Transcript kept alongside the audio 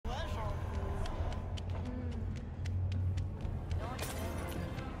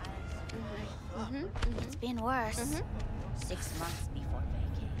It's been worse. 6 months before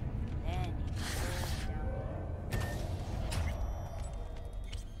vacation. Then he moved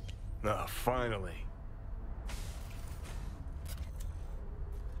down. Ah, finally.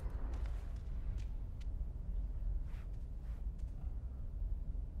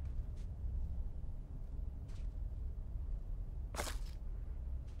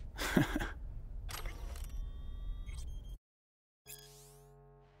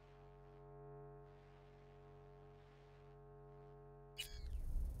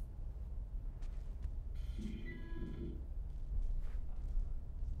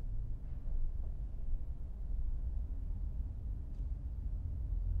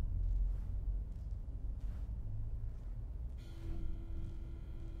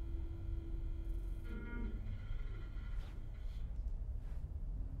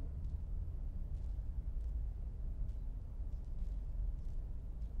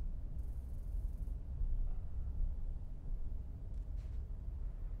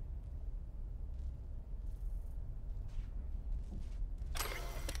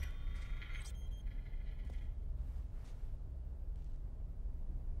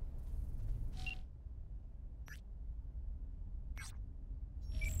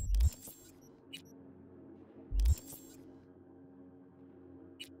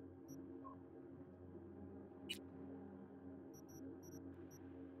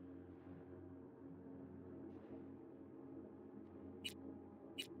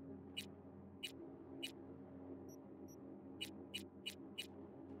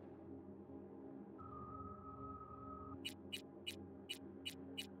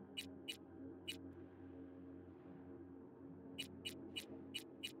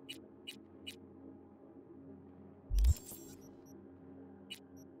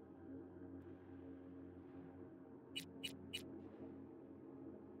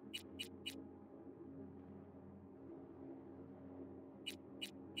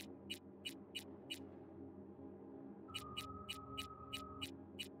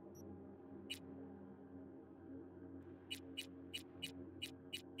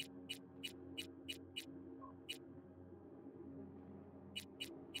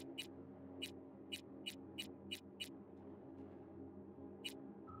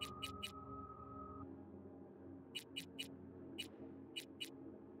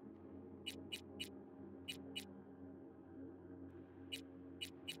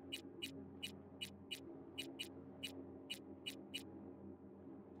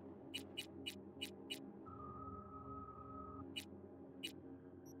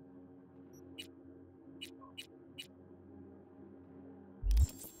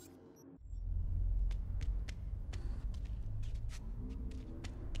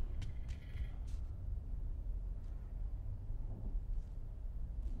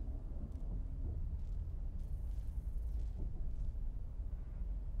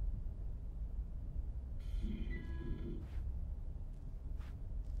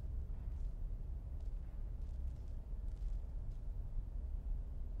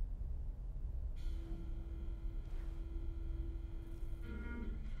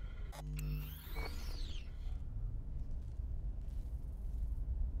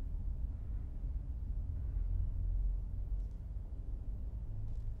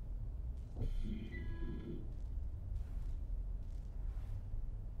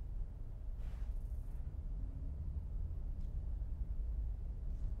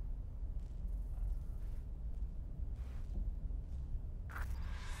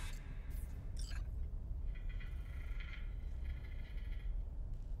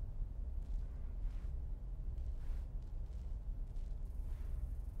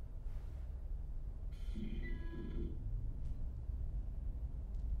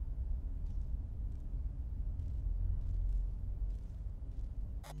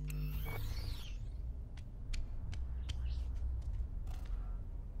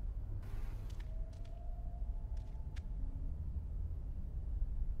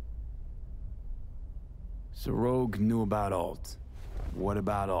 So Rogue knew about Alt. What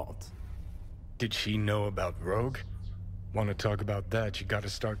about Alt? Did she know about Rogue? Want to talk about that, you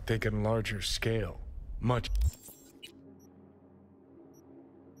gotta start thinking larger scale. Much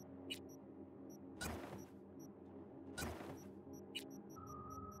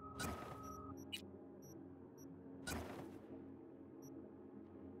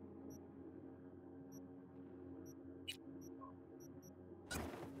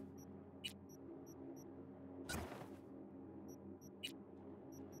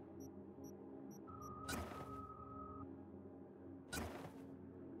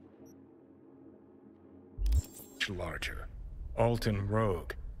larger. Alt and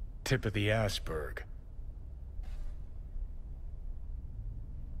Rogue. Tip of the iceberg.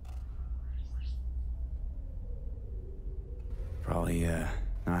 Probably,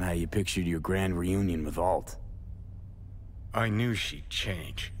 not how you pictured your grand reunion with Alt. I knew she'd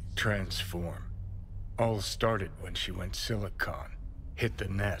change, transform. All started when she went Silicon, hit the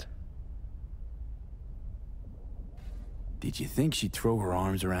net. Did you think she'd throw her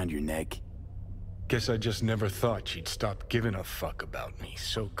arms around your neck? Guess I just never thought she'd stop giving a fuck about me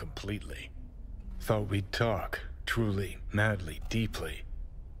so completely. Thought we'd talk, truly, madly, deeply,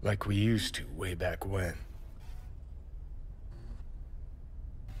 like we used to way back when.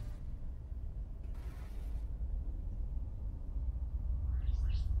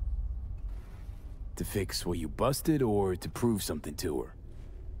 To fix what you busted or to prove something to her?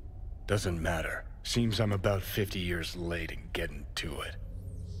 Doesn't matter. Seems I'm about 50 years late in getting to it.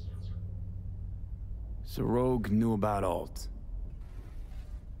 So Rogue knew about Alt.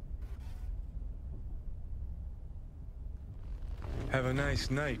 Have a nice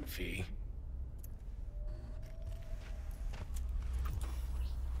night, V.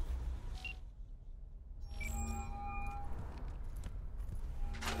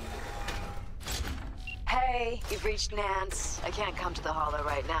 Hey, you've reached Nance. I can't come to the Hollow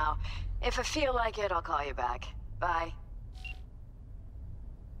right now. If I feel like it, I'll call you back. Bye.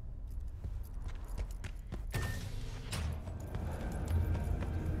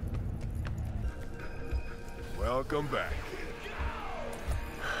 Welcome back.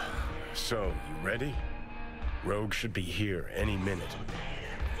 So, you ready? Rogue should be here any minute.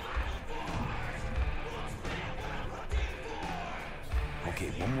 Okay,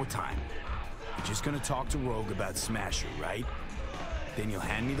 one more time. You're just gonna talk to Rogue about Smasher, right? Then you'll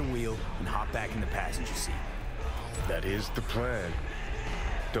hand me the wheel and hop back in the passenger seat. That is the plan.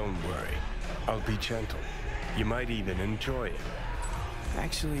 Don't worry. I'll be gentle. You might even enjoy it.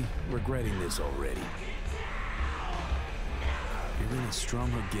 Actually, regretting this already. You're gonna strum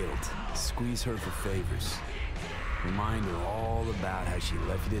her guilt, squeeze her for favors. Remind her all about how she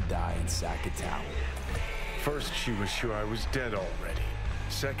left you to die in Saka Tower. First, she was sure I was dead already.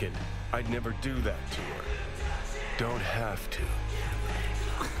 Second, I'd never do that to her. Don't have to.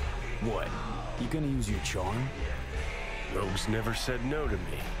 What? You gonna use your charm? Rogue's never said no to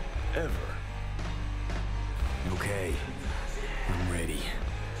me. Ever. Okay. I'm ready.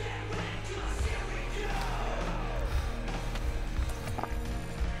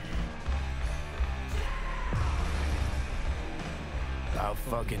 About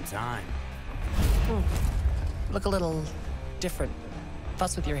fucking time. Look a little different.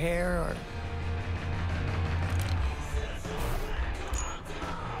 Fuss with your hair, or...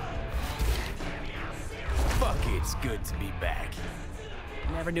 Fuck, it's good to be back.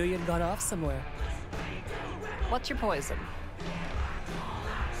 Never knew you'd gone off somewhere. What's your poison?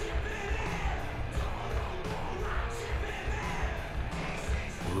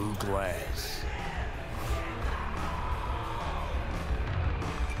 Blue glass.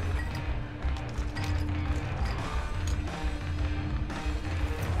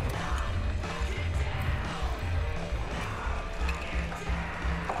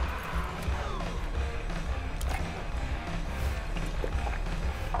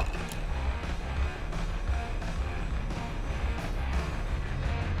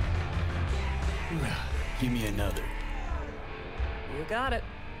 Give me another. You got it.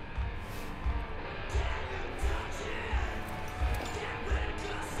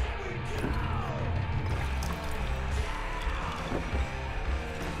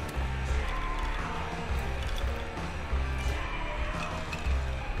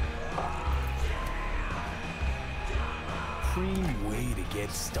 Supreme way to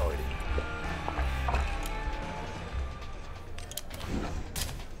get started.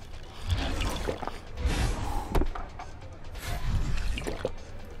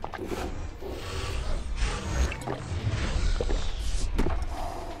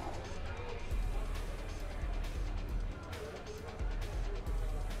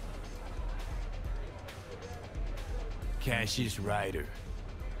 Cassius Ryder.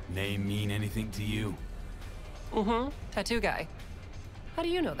 Name mean anything to you? Mm-hmm. Tattoo guy. How do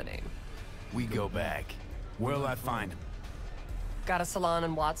you know the name? We go back. Where'll I find him? Got a salon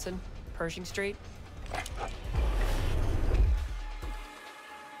in Watson, Pershing Street.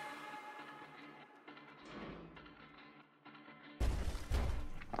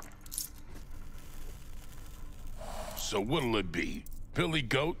 So what'll it be? Billy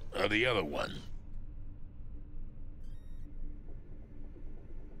Goat or the other one?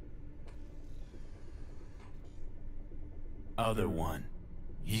 Other one.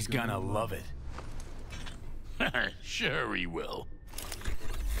 He's gonna love it. Sure he will.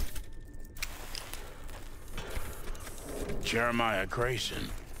 Jeremiah Grayson.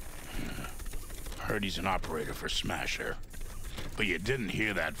 Heard he's an operator for Smasher. But you didn't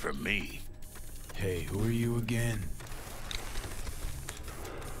hear that from me. Hey, who are you again?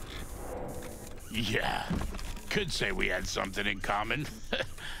 Yeah, could say we had something in common.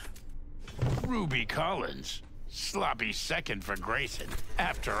 Ruby Collins. Sloppy second for Grayson,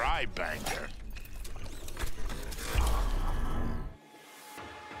 after I banged her.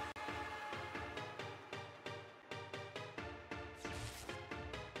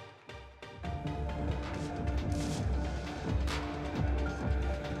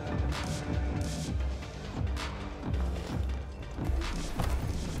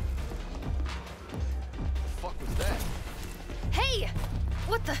 Hey!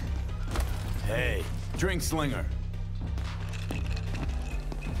 What the? Hey, drink slinger.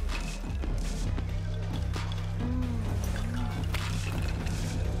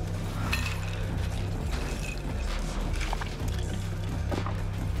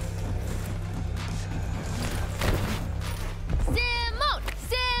 Simón!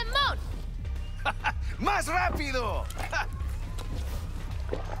 Simón! ¡Más rápido!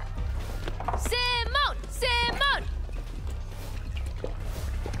 Simón! Simón!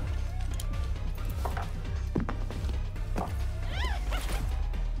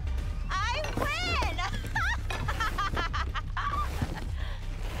 I win!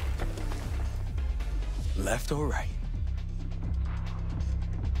 Left or right?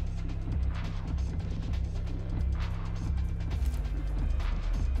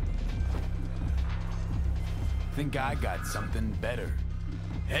 Think I got something better.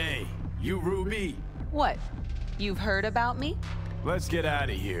 Hey, you Ruby! What? You've heard about me? Let's get out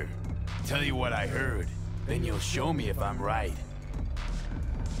of here. Tell you what I heard, then you'll show me if I'm right.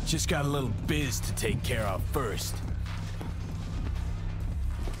 Just got a little biz to take care of first.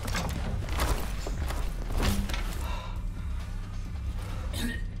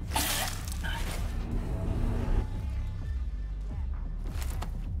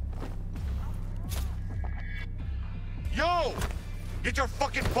 Yo! Get your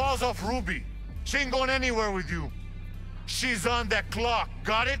fucking paws off Ruby. She ain't going anywhere with you. She's on that clock,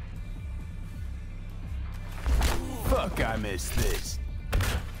 got it? Fuck, I missed this.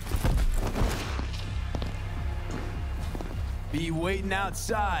 Be waiting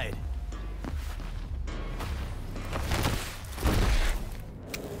outside.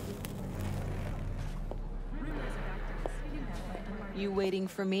 You waiting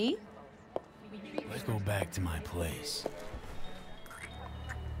for me? Let's go back to my place.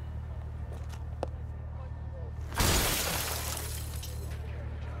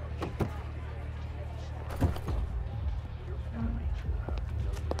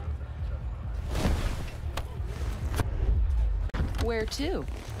 Where to?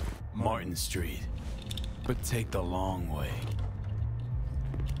 Martin Street. But take the long way.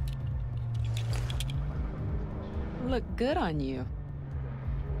 Look good on you.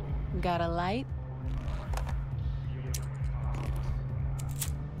 Got a light?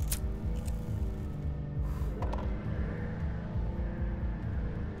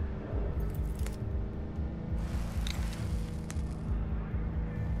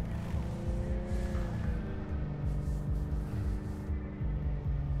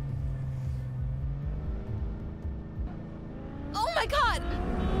 Oh my god!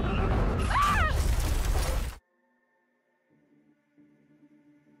 Ah!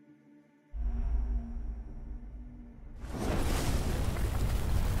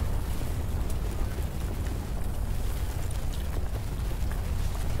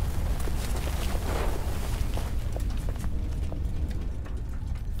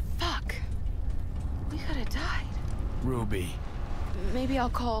 Fuck. We could have died. Ruby. Maybe I'll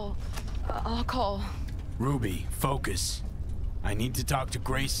call. Ruby, focus. I need to talk to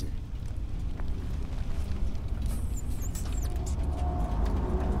Grayson.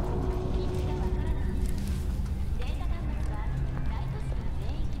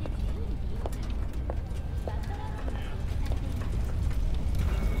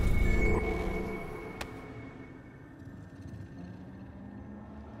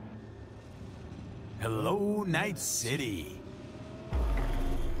 Hello, Night City.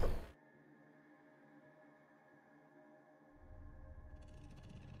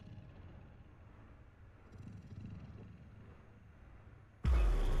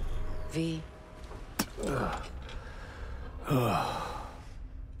 V.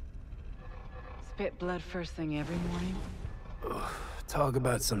 Spit blood first thing every morning? Talk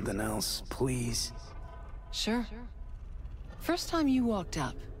about something else, please. Sure. First time you walked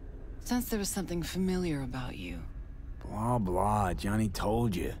up, sensed there was something familiar about you. Blah, blah. Johnny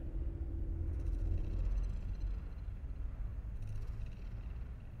told you.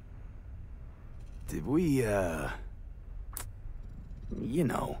 Did we, you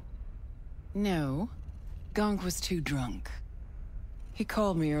know. No. Gonk was too drunk. He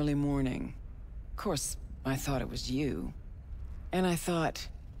called me early morning. Of course, I thought it was you. And I thought,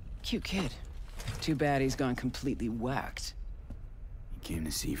 cute kid. Too bad he's gone completely whacked. You came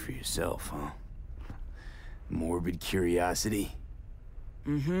to see for yourself, huh? Morbid curiosity?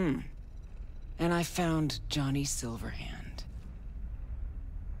 Mm-hmm. And I found Johnny Silverhand.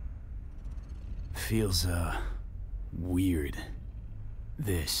 Feels, weird.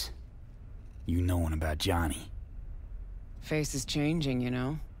 This. You knowing about Johnny. Face is changing, you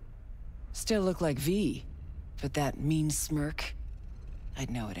know? Still look like V, but that mean smirk, I'd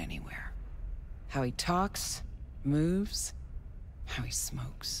know it anywhere. How he talks, moves, how he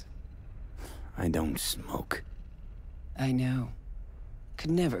smokes. I don't smoke. I know.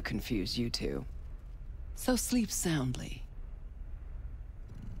 Could never confuse you two. So sleep soundly.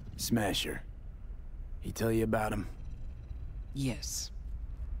 Smasher. He tell you about him? Yes.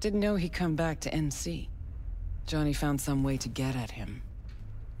 Didn't know he'd come back to NC. Johnny found some way to get at him.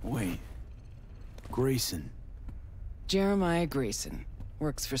 Wait. Grayson. Jeremiah Grayson.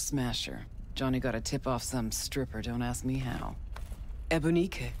 Works for Smasher. Johnny got a tip off some stripper, don't ask me how.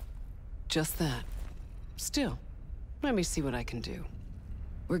 Ebonique. Just that. Still, let me see what I can do.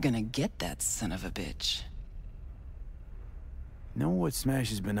 We're gonna get that son of a bitch. Know what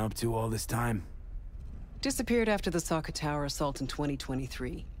Smasher's been up to all this time? Disappeared after the Sokka Tower assault in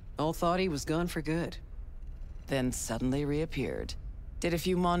 2023. All thought he was gone for good. Then suddenly reappeared. Did a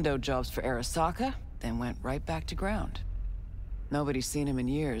few Mondo jobs for Arasaka, then went right back to ground. Nobody's seen him in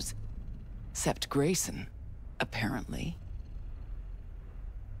years. Except Grayson, apparently.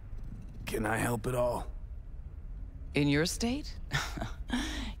 Can I help at all? In your state?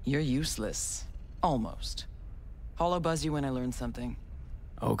 You're useless. Almost. Hollow buzz you when I learn something.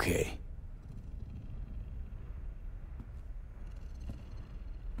 Okay.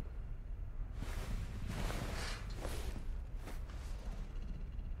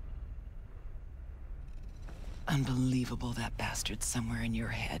 Unbelievable that bastard's somewhere in your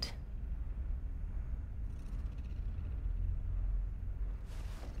head.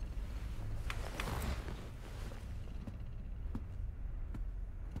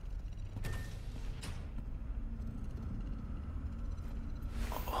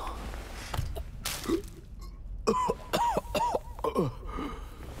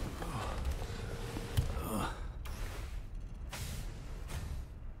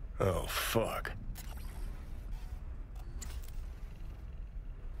 Oh, fuck.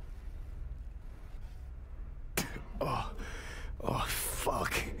 Oh,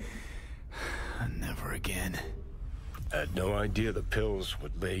 fuck. Never again. Had no idea the pills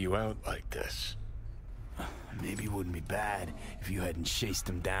would lay you out like this. Maybe it wouldn't be bad if you hadn't chased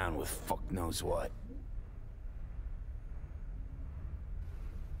him down with fuck knows what.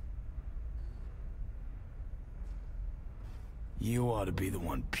 You ought to be the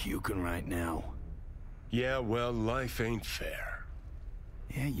one puking right now. Yeah, well, life ain't fair.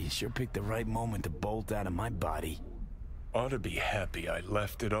 Yeah, you sure picked the right moment to bolt out of my body. Ought to be happy I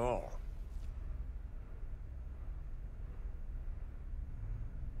left it all.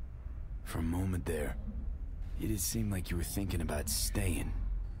 For a moment there, it did seem like you were thinking about staying.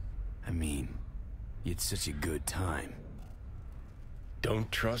 I mean, you had such a good time.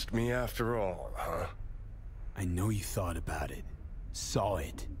 Don't trust me after all, huh? I know you thought about it. Saw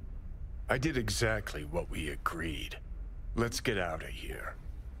it. I did exactly what we agreed. Let's get out of here.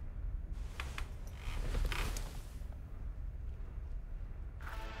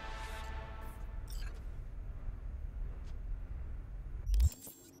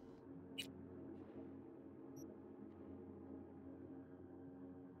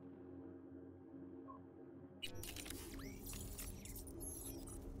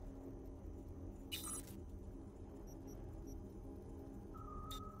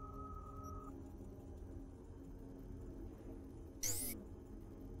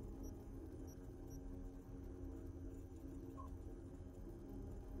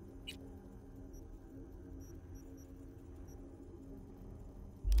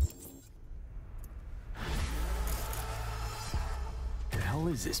 The hell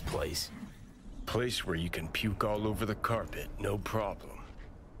is this place? Place where you can puke all over the carpet, no problem.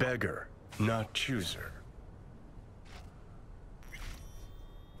 Beggar, not chooser.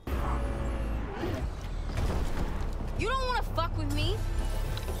 You don't want to fuck with me.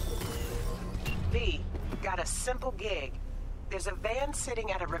 V, got a simple gig. There's a van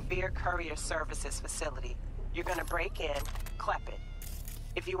sitting at a Revere Courier Services facility. You're gonna break in, clep it.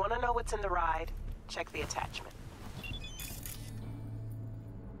 If you want to know what's in the ride, check the attachment.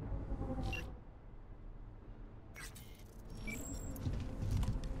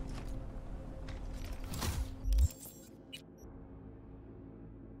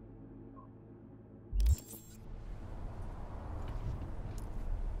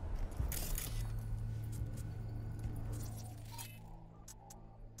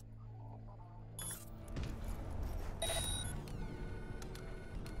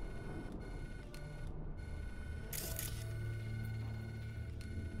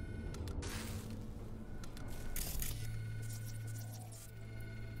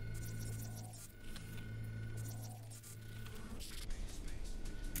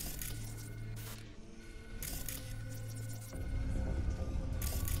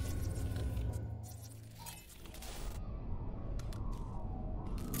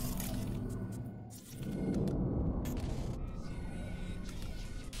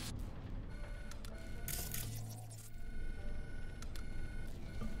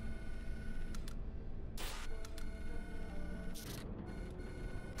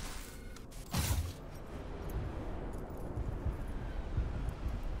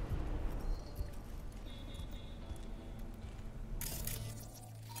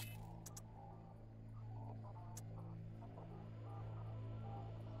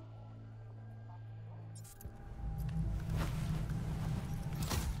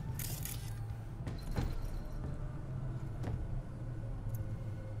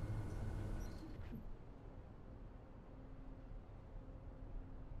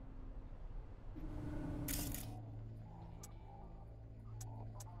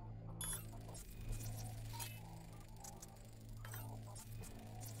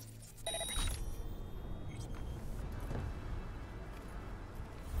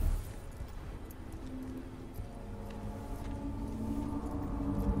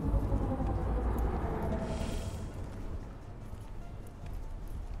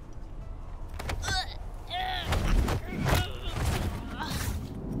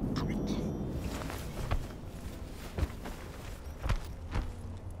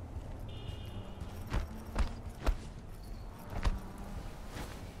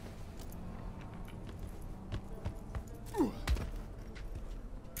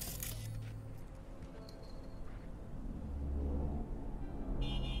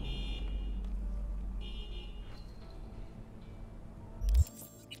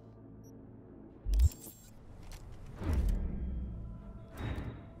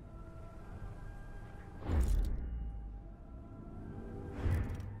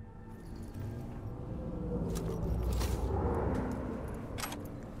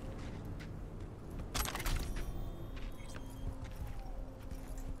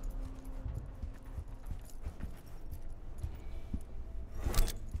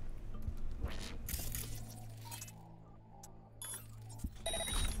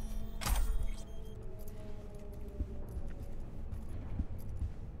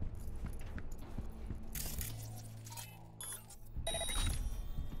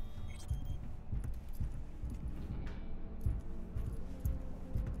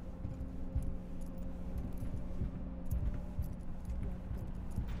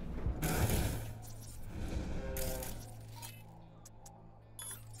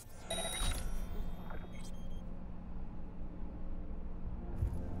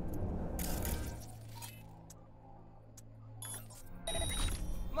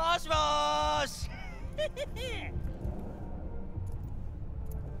 What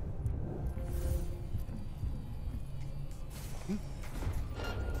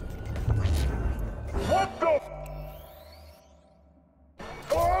the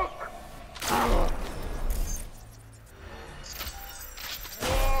fuck?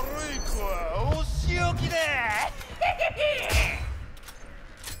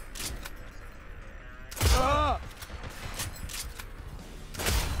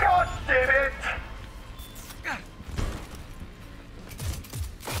 God damn it!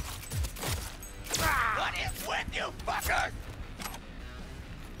 What is with you fuckers?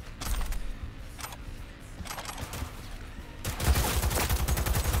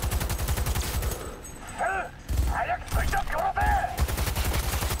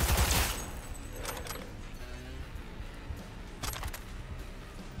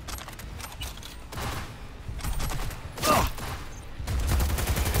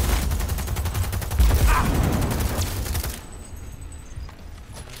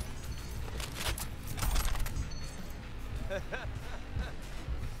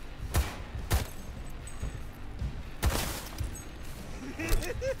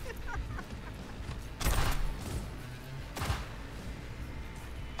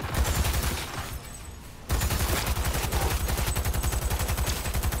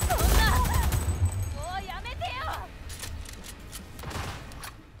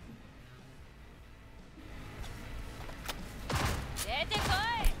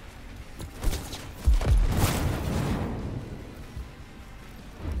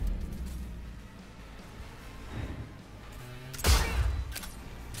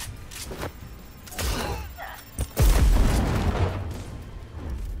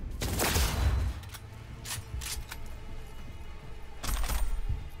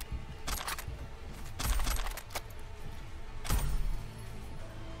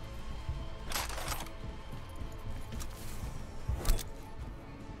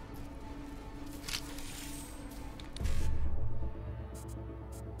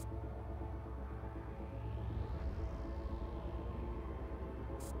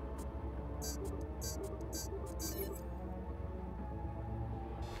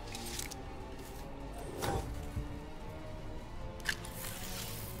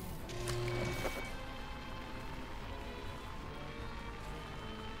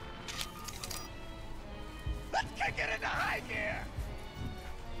 Let's kick it into high gear!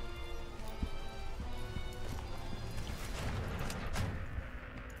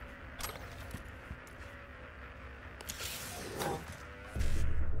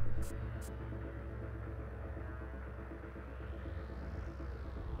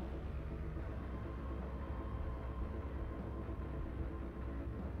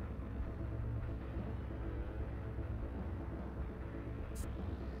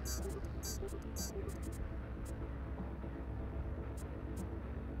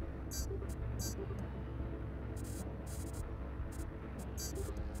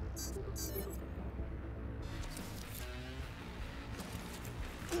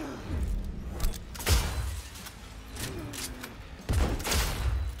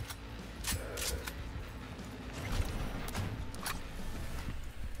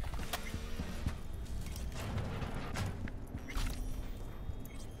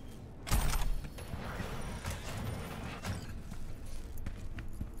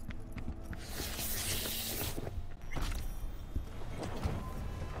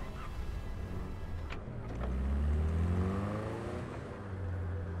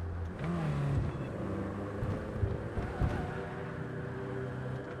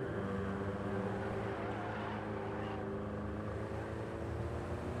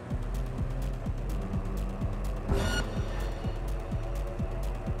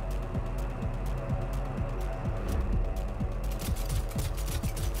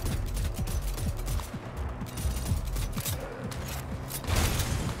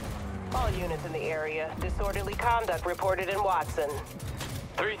 Units in the area. Disorderly conduct reported in Watson.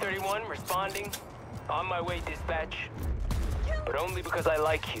 331 responding. On my way, dispatch. But only because I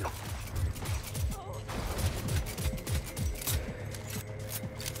like you.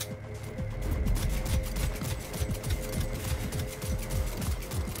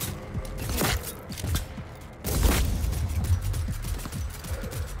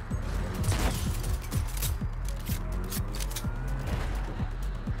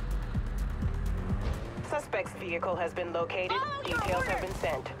 Suspect's vehicle has been located. Details have been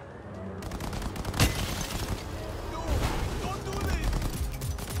sent. Don't do this!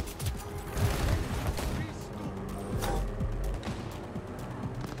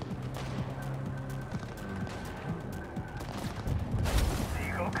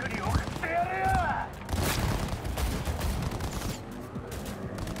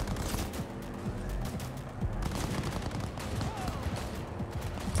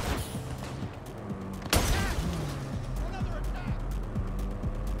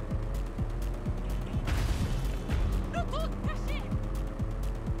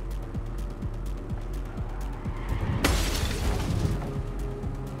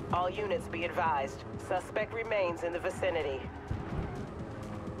 units be advised. Suspect remains in the vicinity.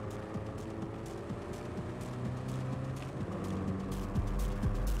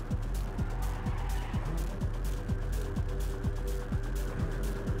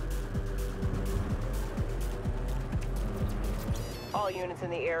 All units in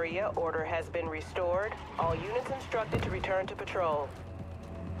the area, order has been restored. All units instructed to return to patrol.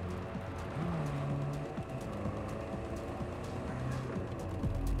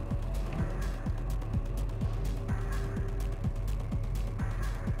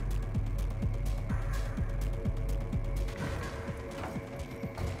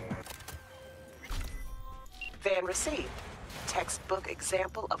 Van received. Textbook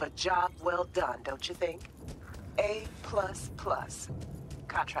example of a job well done, don't you think? A++.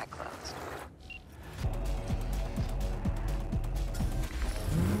 Contract closed.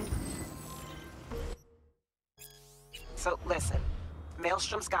 So listen,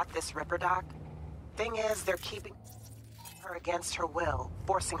 Maelstrom's got this Ripper doc. Thing is, they're keeping her against her will,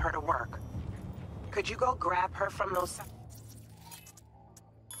 forcing her to work. Could you go grab her from those...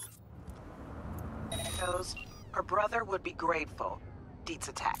 Her brother would be grateful. Deets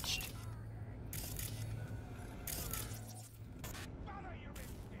attached.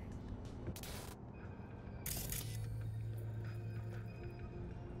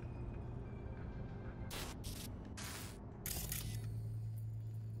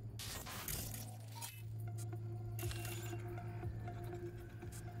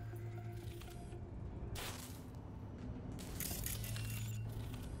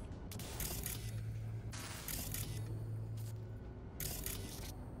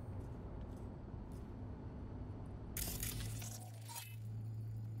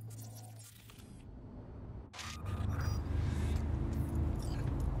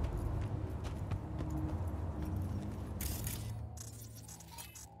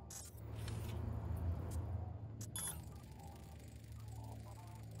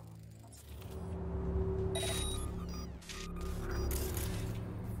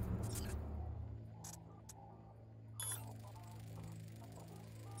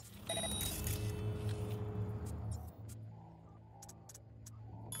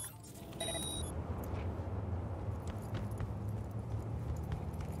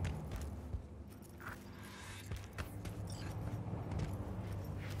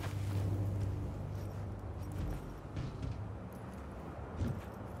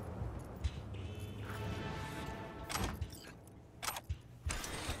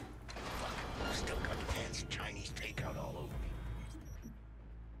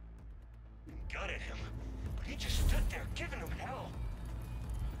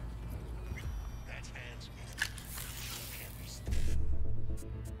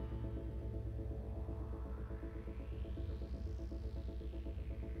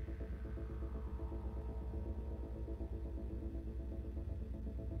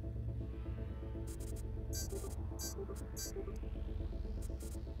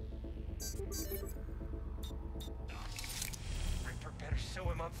 Ripper better sew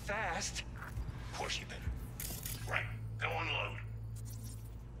him up fast. Of course you better. Right, go unload.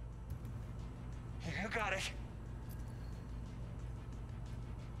 You got it.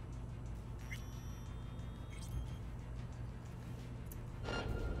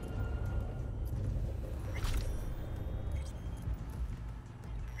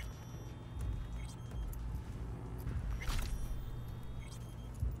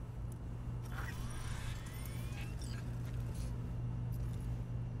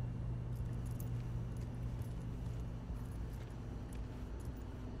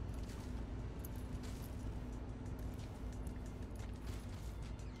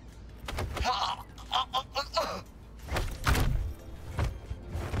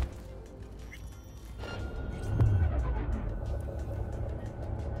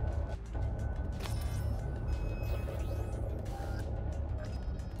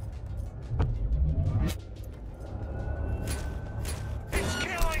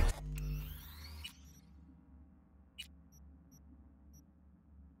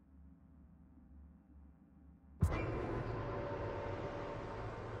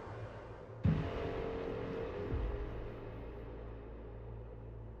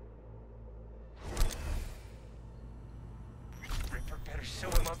 Sew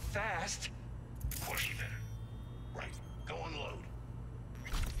him up fast. Of course you better. Right, go unload.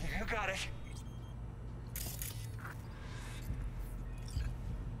 You got it.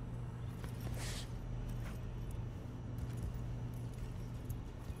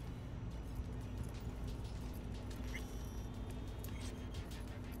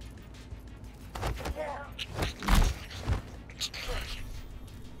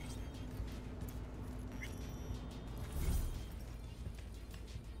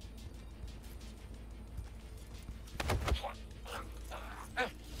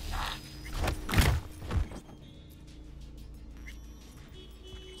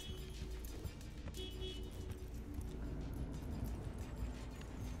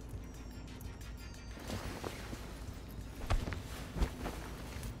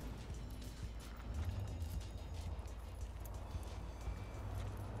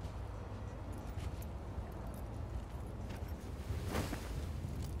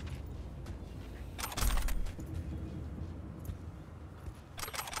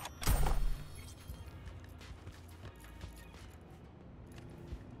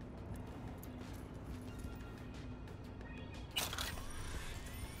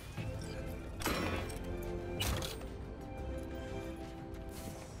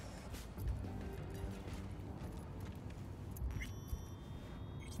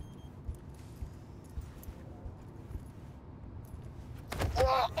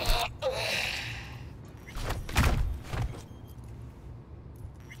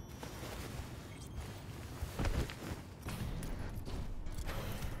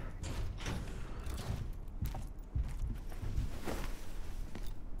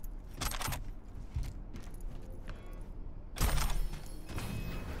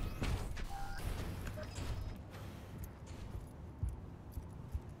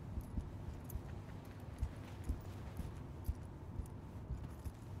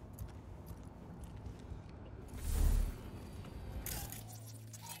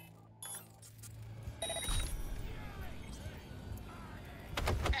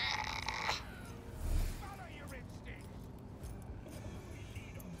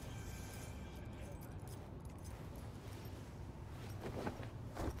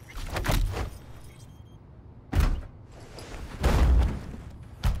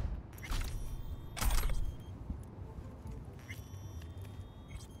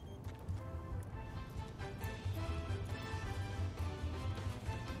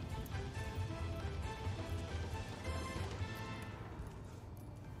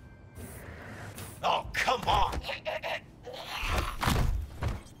 Come on!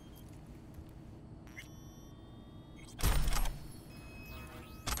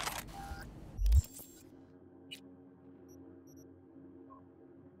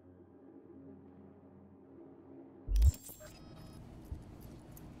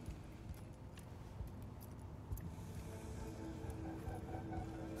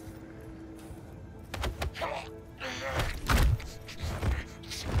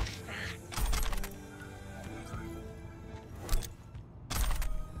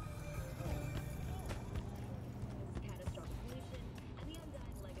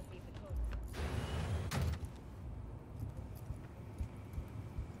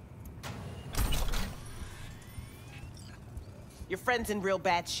 Your friend's in real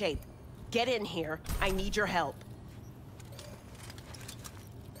bad shape. Get in here. I need your help.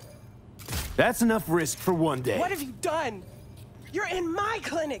 That's enough risk for one day. What have you done? You're in my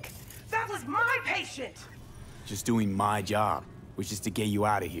clinic. That was my patient. Just doing my job, which is to get you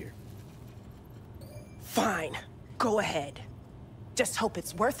out of here. Fine. Go ahead. Just hope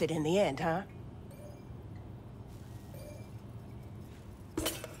it's worth it in the end, huh?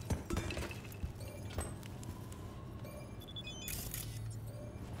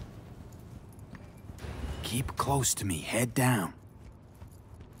 Keep close to me, head down.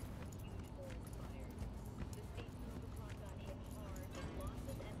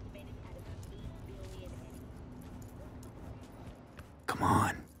 Come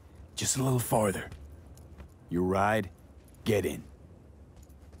on, just a little farther. Your ride, get in.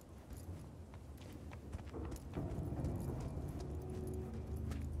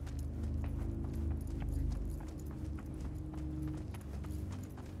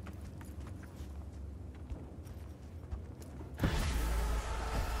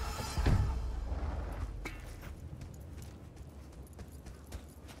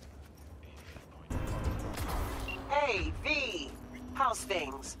 Hey, V. How's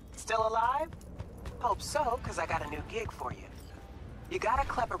things? Still alive? Hope so, because I got a new gig for you. You got a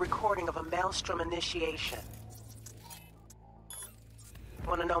clever recording of a Maelstrom initiation.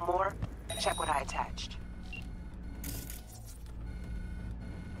 Want to know more? Check what I attached.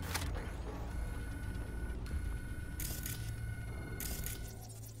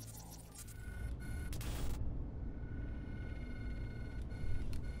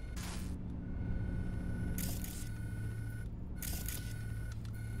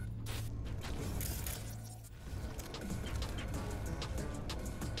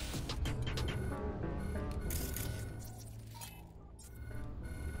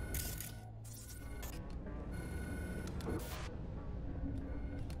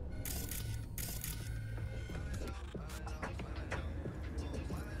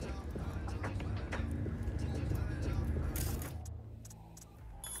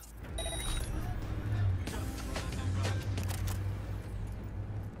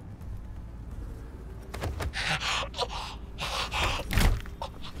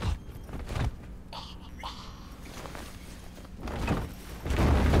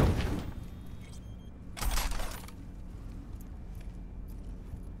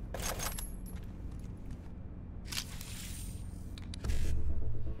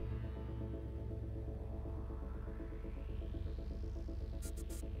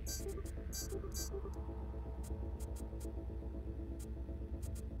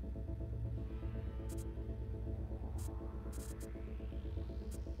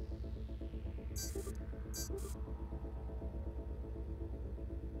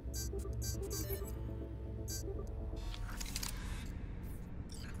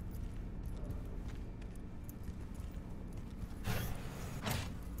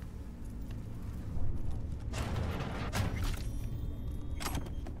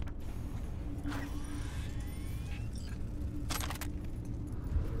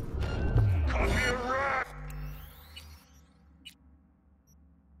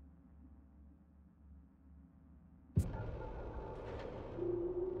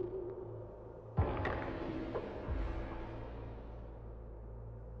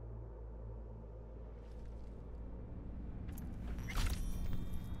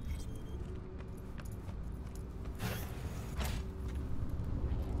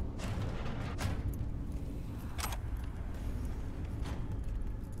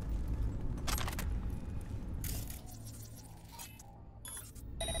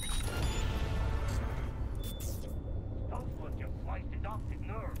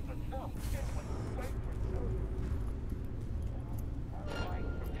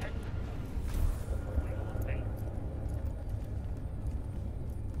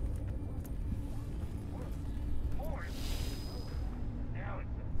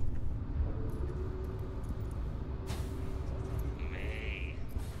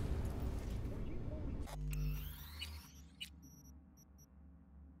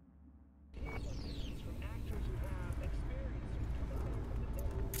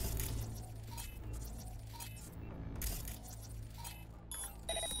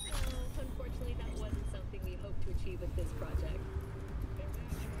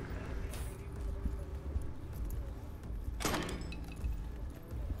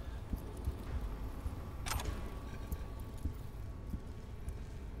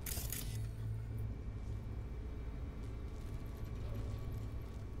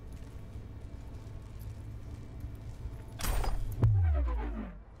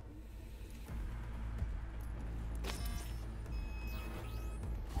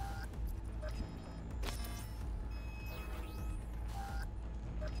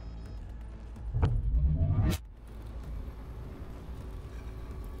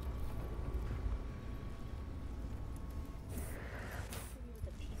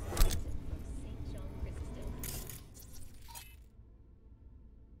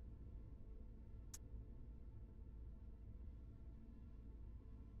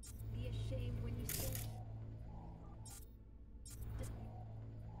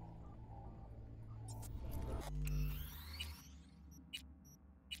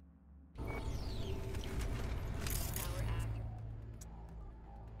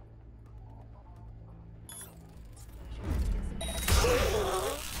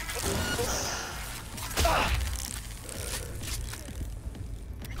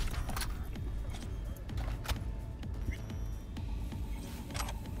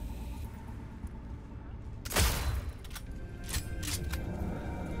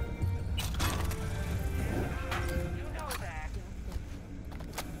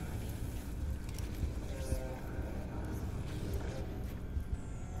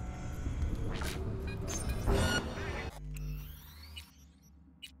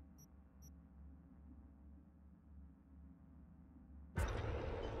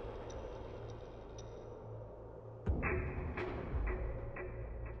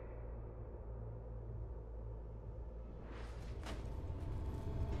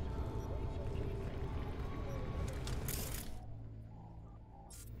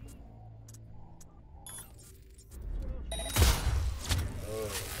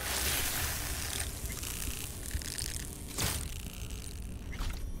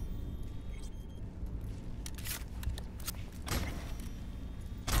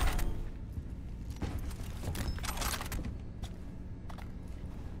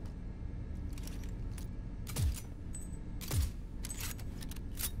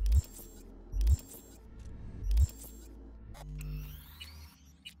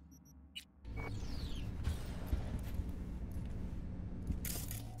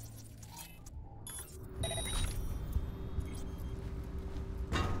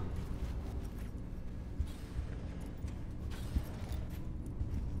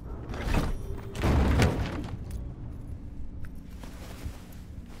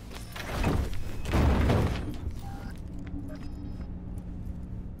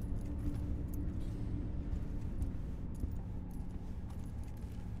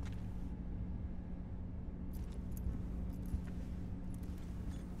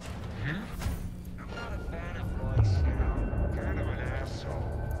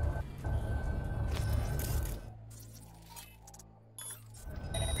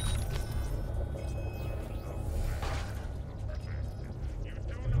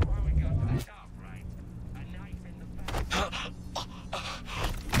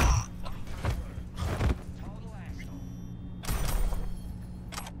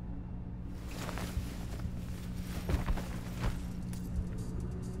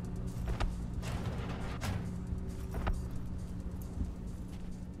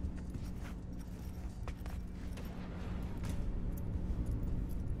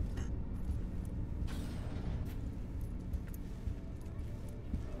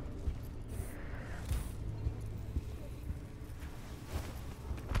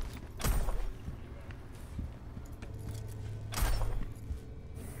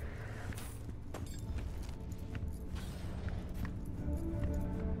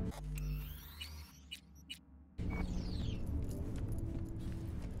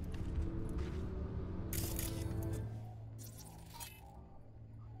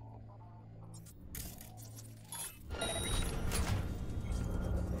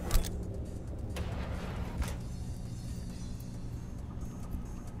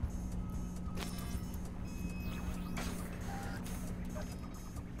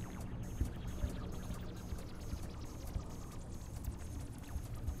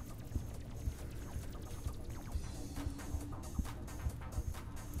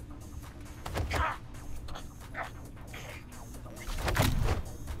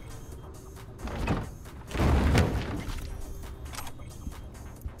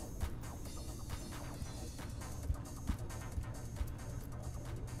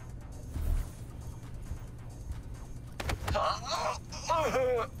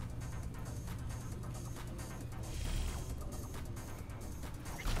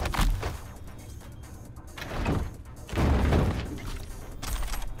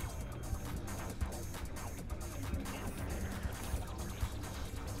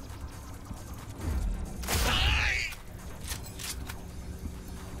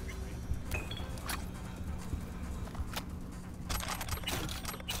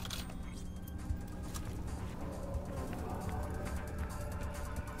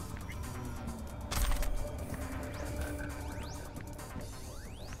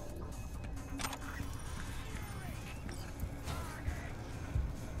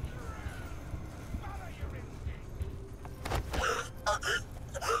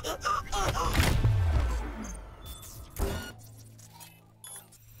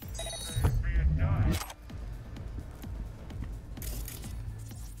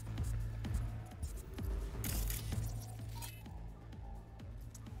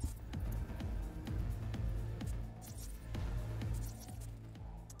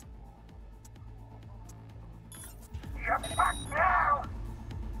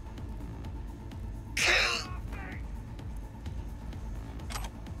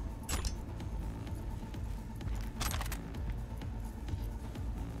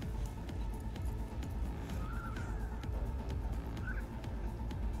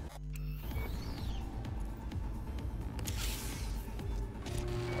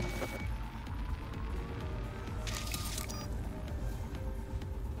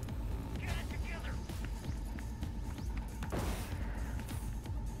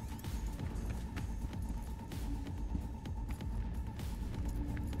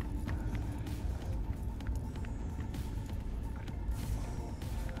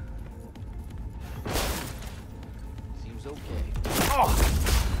 Okay. Oh!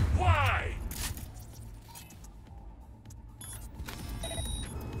 Why?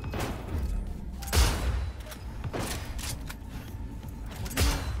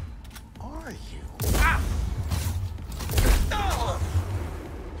 Are you? Ah!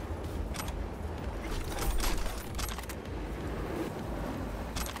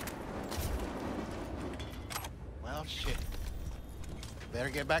 Well, shit. Better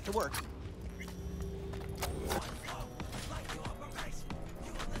get back to work.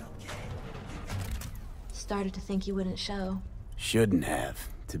 Started to think you wouldn't show. Shouldn't have,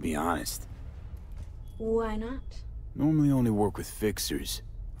 to be honest. Why not? Normally only work with fixers.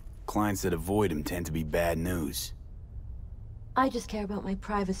 Clients that avoid him tend to be bad news. I just care about my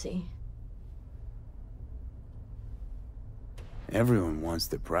privacy. Everyone wants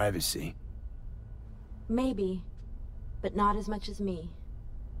their privacy. Maybe, but not as much as me.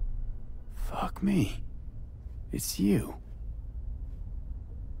 Fuck me. It's you.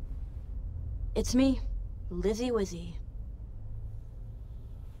 It's me, Lizzie Wizzy.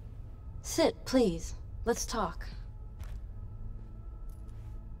 Sit, please. Let's talk.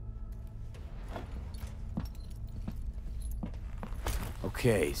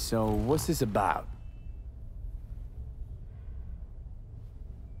 Okay, so what's this about?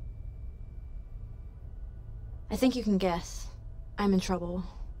 I think you can guess. I'm in trouble.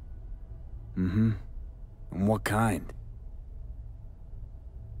 Mm-hmm. And what kind?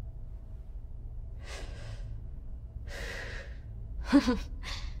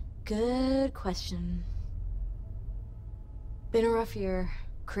 Good question. Been a rough year.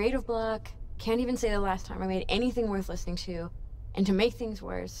 Creative block. Can't even say the last time I made anything worth listening to. And to make things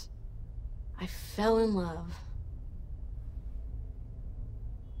worse, I fell in love.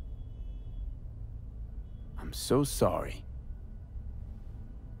 I'm so sorry.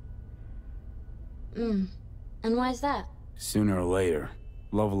 And why's that? Sooner or later,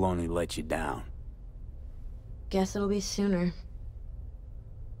 love will only let you down. Guess it'll be sooner.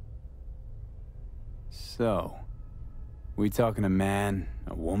 So, we talking a man,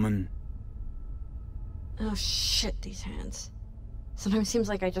 a woman? Oh shit, these hands. Sometimes seems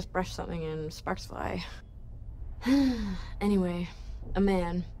like I just brush something and sparks fly. Anyway, a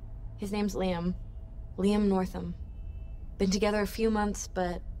man. His name's Liam. Liam Northam. Been together a few months,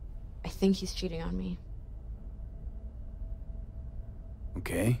 but I think he's cheating on me.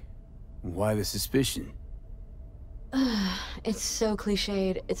 Okay. Why the suspicion? It's so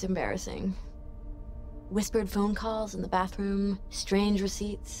cliched, it's embarrassing. Whispered phone calls in the bathroom, strange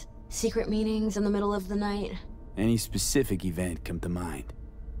receipts, secret meetings in the middle of the night. Any specific event come to mind?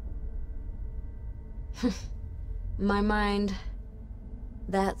 My mind...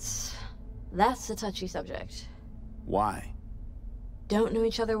 That's a touchy subject. Why? Don't know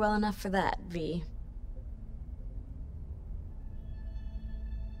each other well enough for that, V.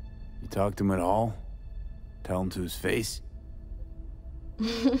 You talk to him at all? Tell him to his face?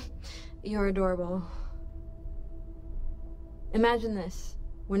 You're adorable. Imagine this.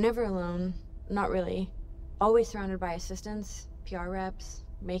 We're never alone. Not really. Always surrounded by assistants, PR reps,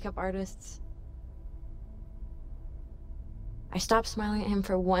 makeup artists. I stop smiling at him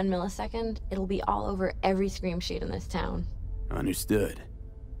for 1 millisecond, it'll be all over every scream sheet in this town. Understood.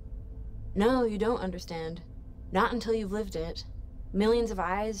 No, you don't understand. Not until you've lived it. Millions of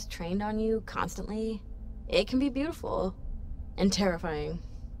eyes trained on you constantly. It can be beautiful. And terrifying.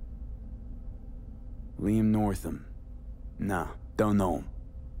 Liam Northam. Nah, don't know him.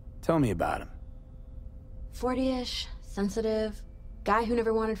 Tell me about him. 40-ish, sensitive, guy who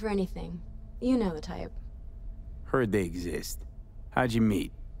never wanted for anything. You know the type. Heard they exist. How'd you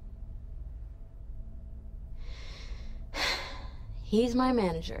meet? He's my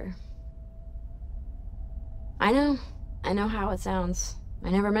manager. I know how it sounds. I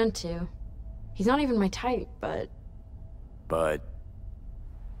never meant to. He's not even my type, but... But?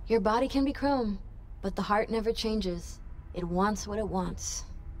 Your body can be chrome, but the heart never changes. It wants what it wants.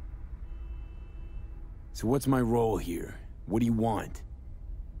 So what's my role here? What do you want?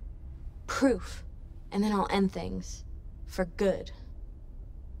 Proof. And then I'll end things. For good.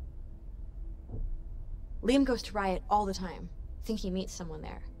 Liam goes to Riot all the time. Think he meets someone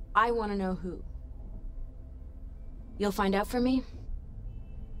there. I want to know who. You'll find out for me?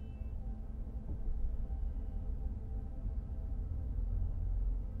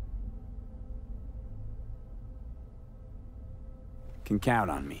 Can count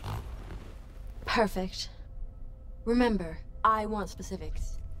on me. Perfect. Remember, I want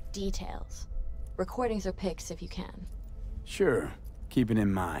specifics. Details. Recordings or pics if you can. Sure. Keep it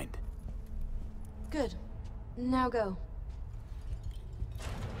in mind. Good. Now go.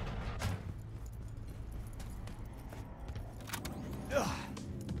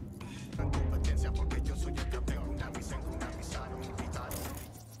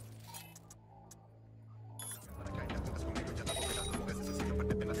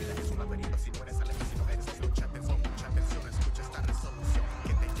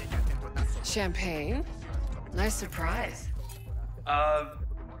 Champagne? Nice surprise.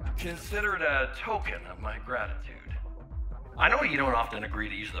 Consider it a token of my gratitude. I know you don't often agree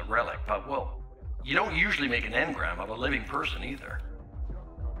to use the relic, but, well, you don't usually make an engram of a living person either.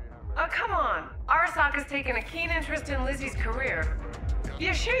 Oh, come on. Arasaka has taken a keen interest in Lizzie's career. Be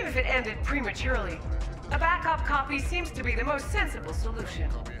a shame if it ended prematurely. A backup copy seems to be the most sensible solution.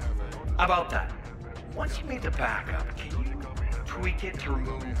 About that, once you made the backup, can you tweak it to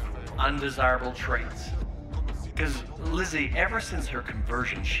remove undesirable traits? Because Lizzie, ever since her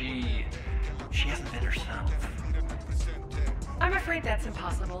conversion, she hasn't been herself. I'm afraid that's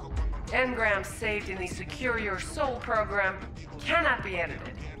impossible. Engrams saved in the Secure Your Soul program cannot be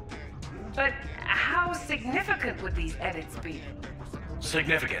edited. But how significant would these edits be?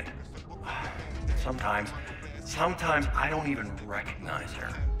 Significant. Sometimes I don't even recognize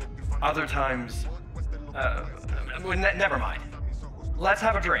her. Other times, never mind. Let's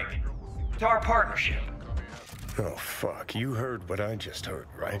have a drink. To our partnership. Oh, fuck. You heard what I just heard,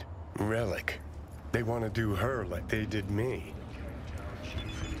 right? Relic. They want to do her like they did me.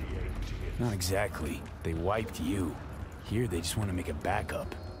 Not exactly. They wiped you. Here, they just want to make a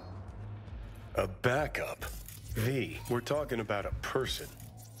backup. A backup? V, we're talking about a person.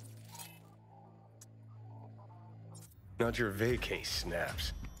 Not your vacay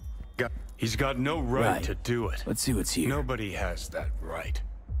snaps. He's got no right to do it. Let's see what's here. Nobody has that right.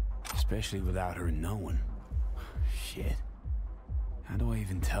 Especially without her knowing. Shit. How do I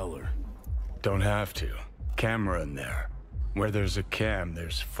even tell her? Don't have to. Camera in there. Where there's a cam,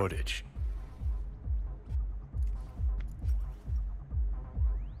 there's footage.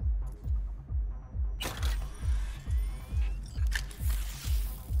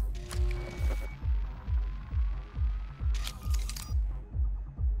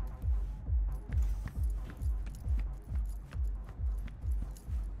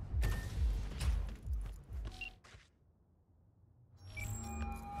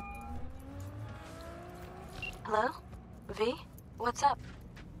 Hello? V? What's up?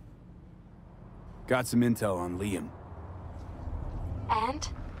 Got some intel on Liam. And?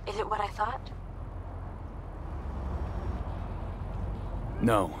 Is it what I thought?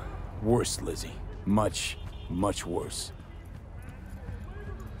 No. Worse, Lizzie. Much, much worse.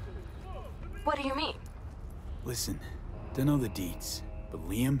 What do you mean? Listen, don't know the deets, but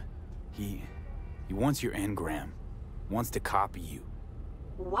Liam, he wants your engram. Wants to copy you.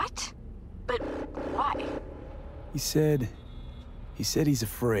 What? But why? He said he's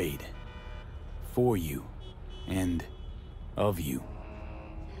afraid. For you. And of you.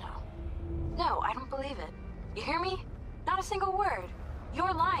 No, I don't believe it. You hear me? Not a single word.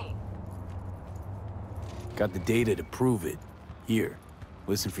 You're lying. Got the data to prove it. Here,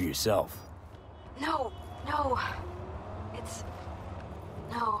 listen for yourself. No, no. It's...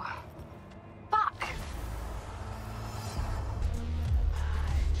 No. Fuck.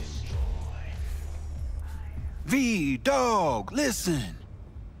 V, dog, listen.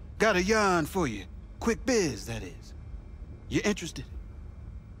 Got a yarn for you. Quick biz, that is. You interested?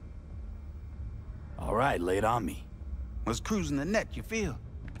 All right, lay it on me. Was cruising the net, you feel?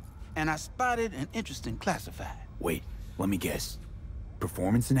 And I spotted an interesting classified. Wait, let me guess.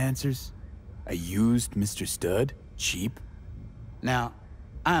 Performance enhancers? A used Mr. Stud? Cheap? Now,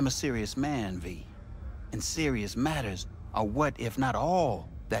 I'm a serious man, V. And serious matters are what, if not all,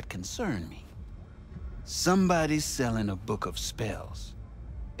 that concern me. Somebody's selling a book of spells.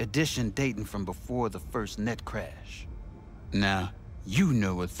 Edition dating from before the first net crash. Now, you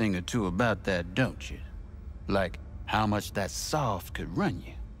know a thing or two about that, don't you? Like how much that soft could run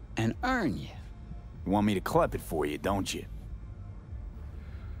you and earn you. You want me to clip it for you, don't you?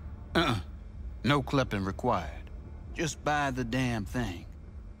 No clipping required. Just buy the damn thing.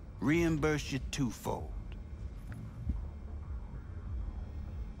 Reimburse you twofold.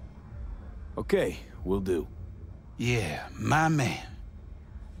 Okay, will do. Yeah, my man.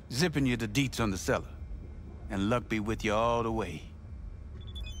 Zipping you the deets on the cellar. And luck be with you all the way.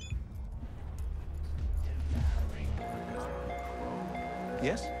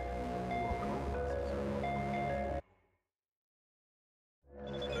 Yes?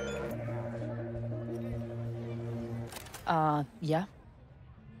 Yeah?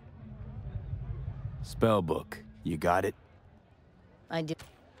 Spellbook, you got it? I do.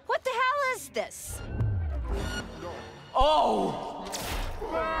 What the hell is this? Oh!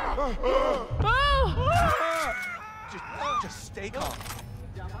 Just stay calm.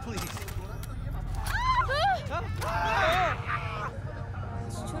 Please.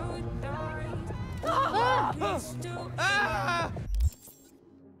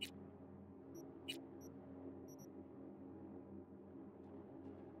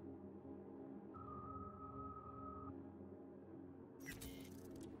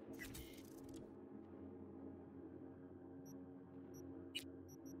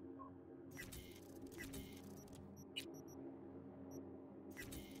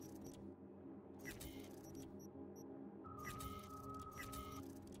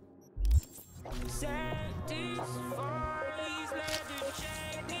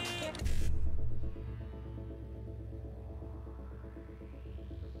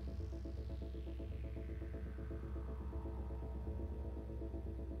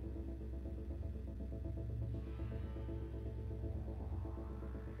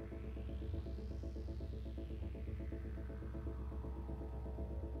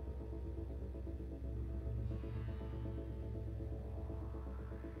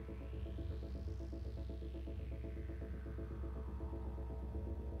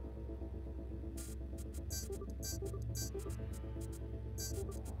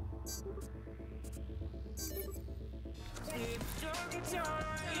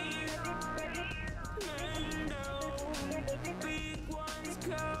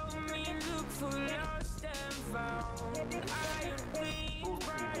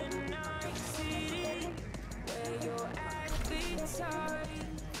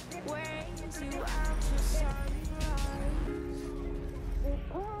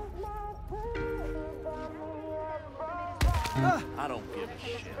 I don't give a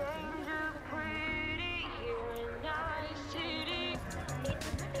shit.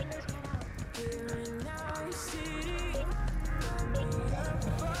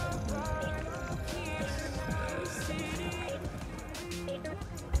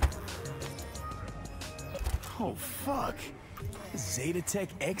 Oh, fuck. Zetatech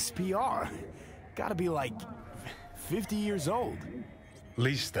XPR. Gotta be like 50 years old.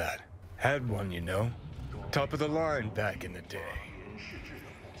 Least that. Had one, you know. Top of the line back in the day.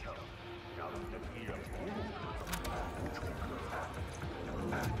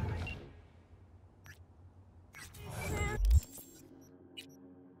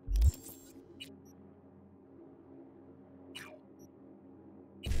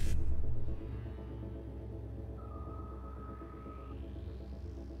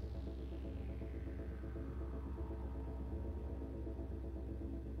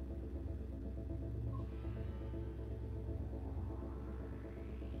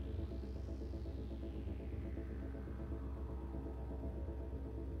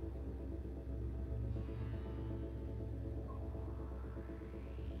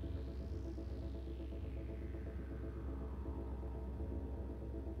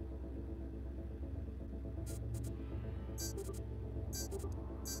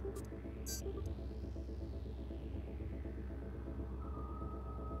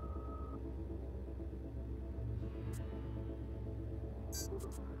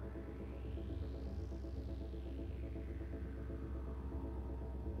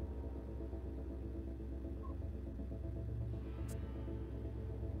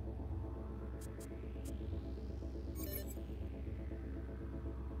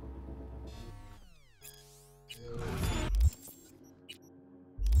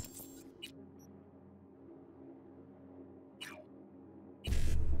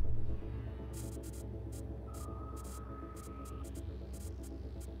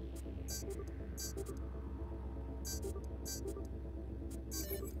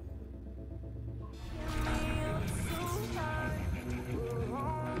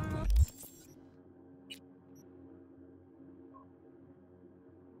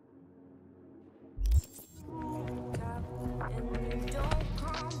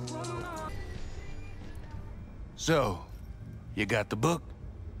 So, you got the book?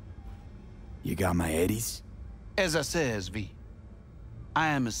 You got my eddies? As I says, V, I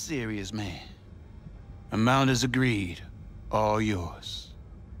am a serious man. Amount is agreed. All yours.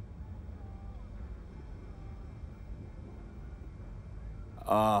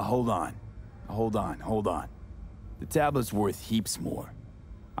 Hold on. Hold on. The tablet's worth heaps more.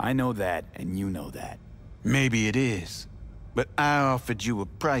 I know that, and you know that. Maybe it is, but I offered you a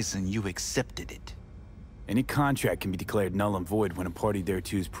price and you accepted it. Any contract can be declared null and void when a party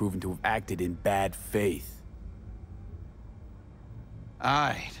thereto is proven to have acted in bad faith.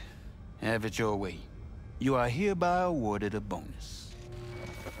 Alright, have it your way. You are hereby awarded a bonus.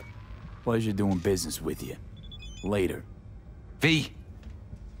 Pleasure doing business with you. Later. V,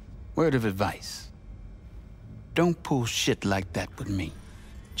 word of advice. Don't pull shit like that with me.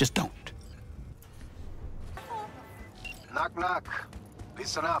 Just don't. Knock, knock.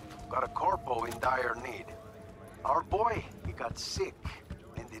 Listen up. Got a corpo in dire need. Our boy, he got sick.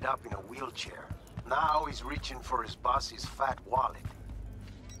 Ended up in a wheelchair. Now he's reaching for his boss's fat wallet.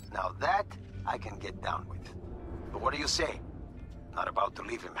 Now that, I can get down with. But what do you say? Not about to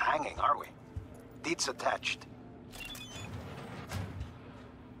leave him hanging, are we? Deeds attached.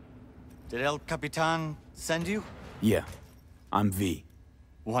 Did El Capitan send you? Yeah, I'm V.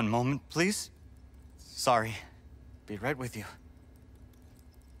 One moment, please. Sorry. Be right with you.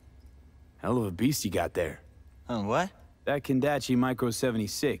 Hell of a beast you got there. What? That Kendachi Micro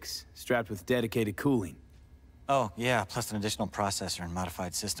 76, strapped with dedicated cooling. Oh, yeah, plus an additional processor and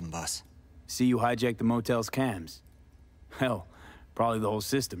modified system bus. See you hijacked the motel's cams. Hell, probably the whole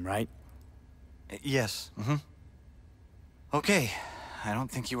system, right? Yes, Okay, I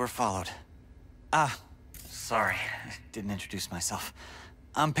don't think you were followed. Ah, sorry, didn't introduce myself.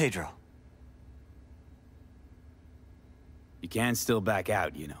 I'm Pedro. You can still back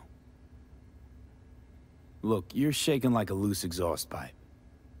out, you know. Look, you're shaking like a loose exhaust pipe.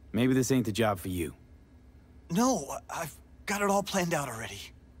 Maybe this ain't the job for you. No, I've got it all planned out already.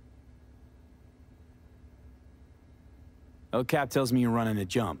 El Cap tells me you're running a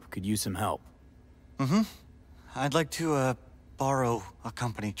jump. Could use some help. I'd like to, borrow a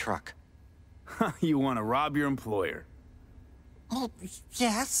company truck. You want to rob your employer? Well,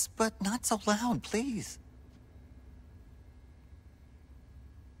 yes, but not so loud, please.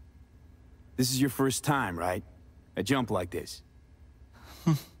 This is your first time, right? A jump like this.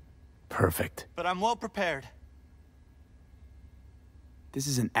 Perfect. But I'm well prepared. This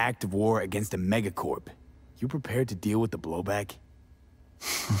is an act of war against a megacorp. You prepared to deal with the blowback?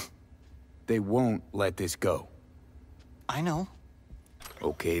 They won't let this go. I know.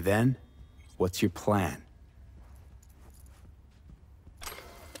 Okay then, what's your plan?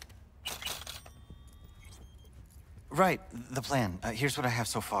 Right, the plan. Here's what I have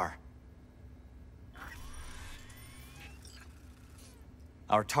so far.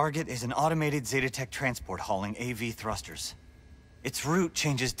 Our target is an automated Zetatech transport hauling AV thrusters. Its route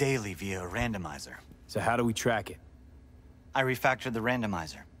changes daily via a randomizer. So how do we track it? I refactored the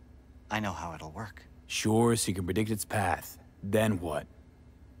randomizer. I know how it'll work. Sure, so you can predict its path. Then what?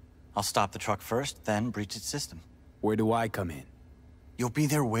 I'll stop the truck first, then breach its system. Where do I come in? You'll be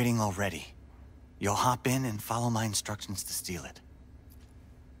there waiting already. You'll hop in and follow my instructions to steal it.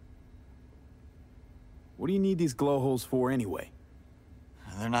 What do you need these glow holes for anyway?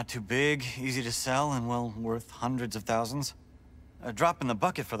 They're not too big, easy to sell, and well, worth hundreds of thousands. A drop in the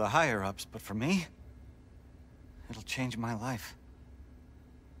bucket for the higher-ups, but for me, it'll change my life.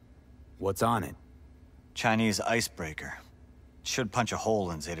 What's on it? Chinese icebreaker. Should punch a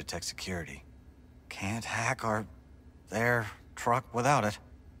hole in Zetatech security. Can't hack their truck without it.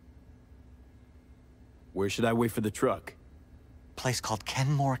 Where should I wait for the truck? Place called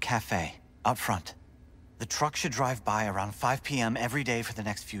Kenmore Cafe, up front. The truck should drive by around 5 p.m. every day for the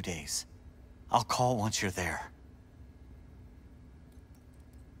next few days. I'll call once you're there.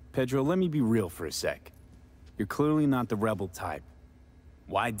 Pedro, let me be real for a sec. You're clearly not the rebel type.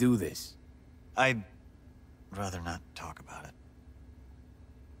 Why do this? I'd rather not talk about it.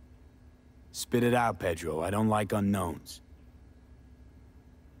 Spit it out, Pedro. I don't like unknowns.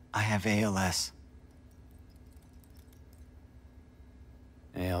 I have ALS.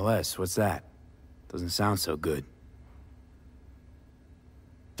 ALS, what's that? Doesn't sound so good.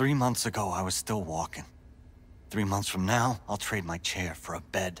 3 months ago, I was still walking. 3 months from now, I'll trade my chair for a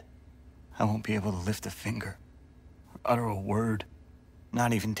bed. I won't be able to lift a finger, or utter a word,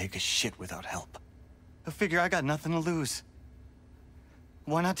 not even take a shit without help. I figure I got nothing to lose.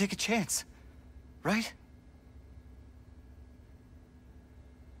 Why not take a chance, right?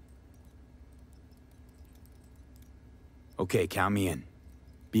 Okay, count me in.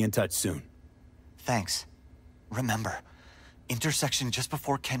 Be in touch soon. Thanks. Remember, intersection just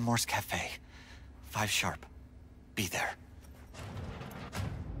before Kenmore's Cafe. 5 sharp. Be there.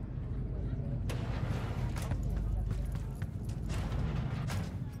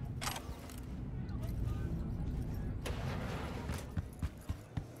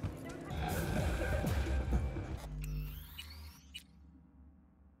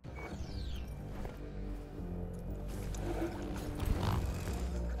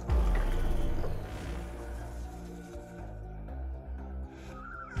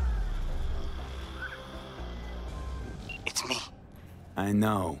 It's me. I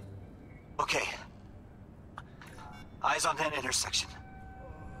know. Okay. Eyes on that intersection.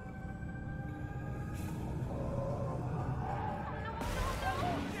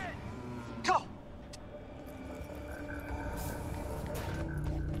 Go!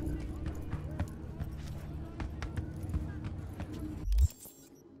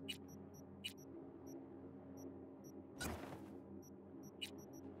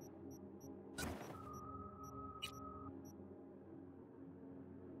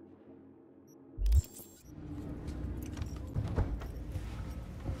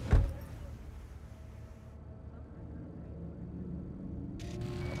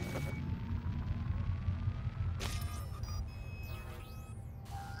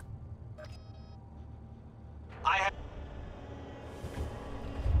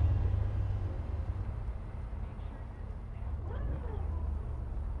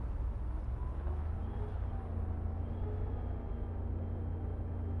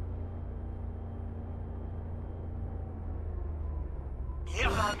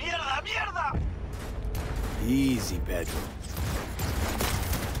 ¡Mierda, mierda, mierda! Easy, Pedro.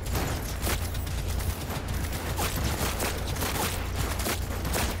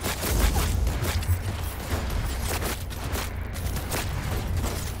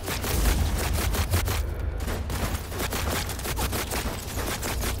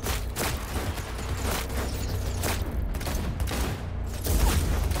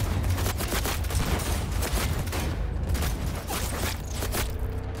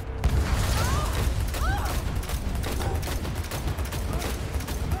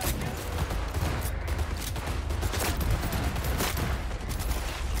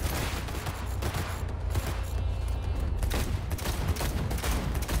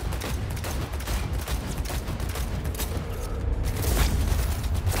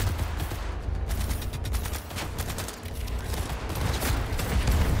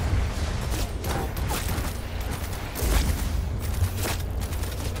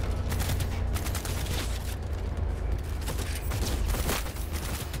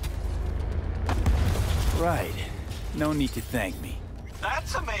 Right. No need to thank me.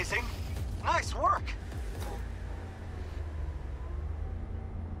 That's amazing. Nice work.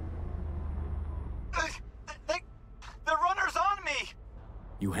 The runner's on me.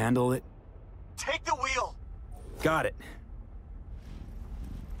 You handle it? Take the wheel. Got it.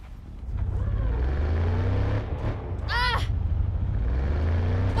 Ah!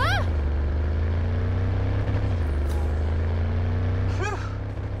 Ah!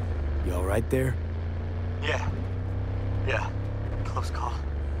 You all right there? Yeah. Close call.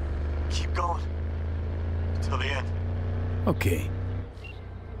 Keep going. Till the end. Okay.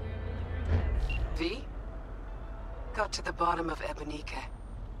 V? Got to the bottom of Ebonica.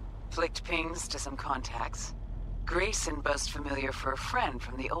 Flicked pings to some contacts. Grayson buzzed familiar for a friend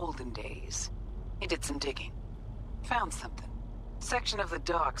from the olden days. He did some digging. Found something. Section of the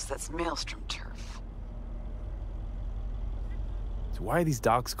docks that's Maelstrom turf. So why are these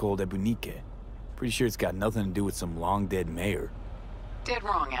docks called Ebonica? Pretty sure it's got nothing to do with some long-dead mayor. Dead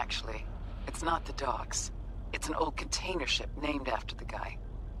wrong, actually. It's not the docks. It's an old container ship named after the guy.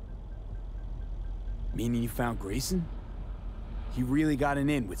 Meaning you found Grayson? He really got an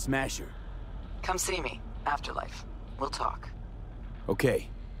in with Smasher. Come see me. Afterlife. We'll talk. Okay.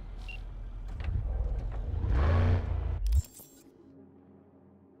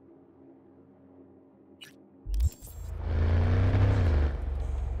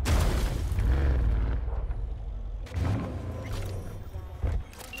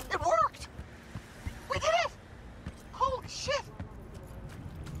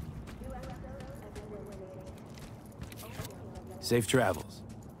 Safe travels.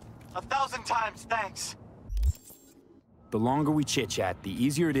 1,000 times, thanks. The longer we chit-chat, the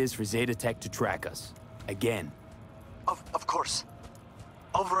easier it is for Zeta Tech to track us. Again. Of course.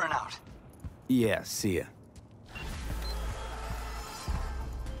 Over and out. Yeah, see ya.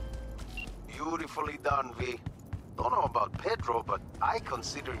 Beautifully done, V. Don't know about Pedro, but I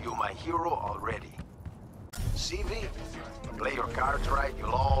consider you my hero already. See, V? Play your cards right,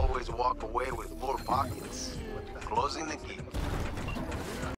 you'll always walk away with full pockets. Closing the gig.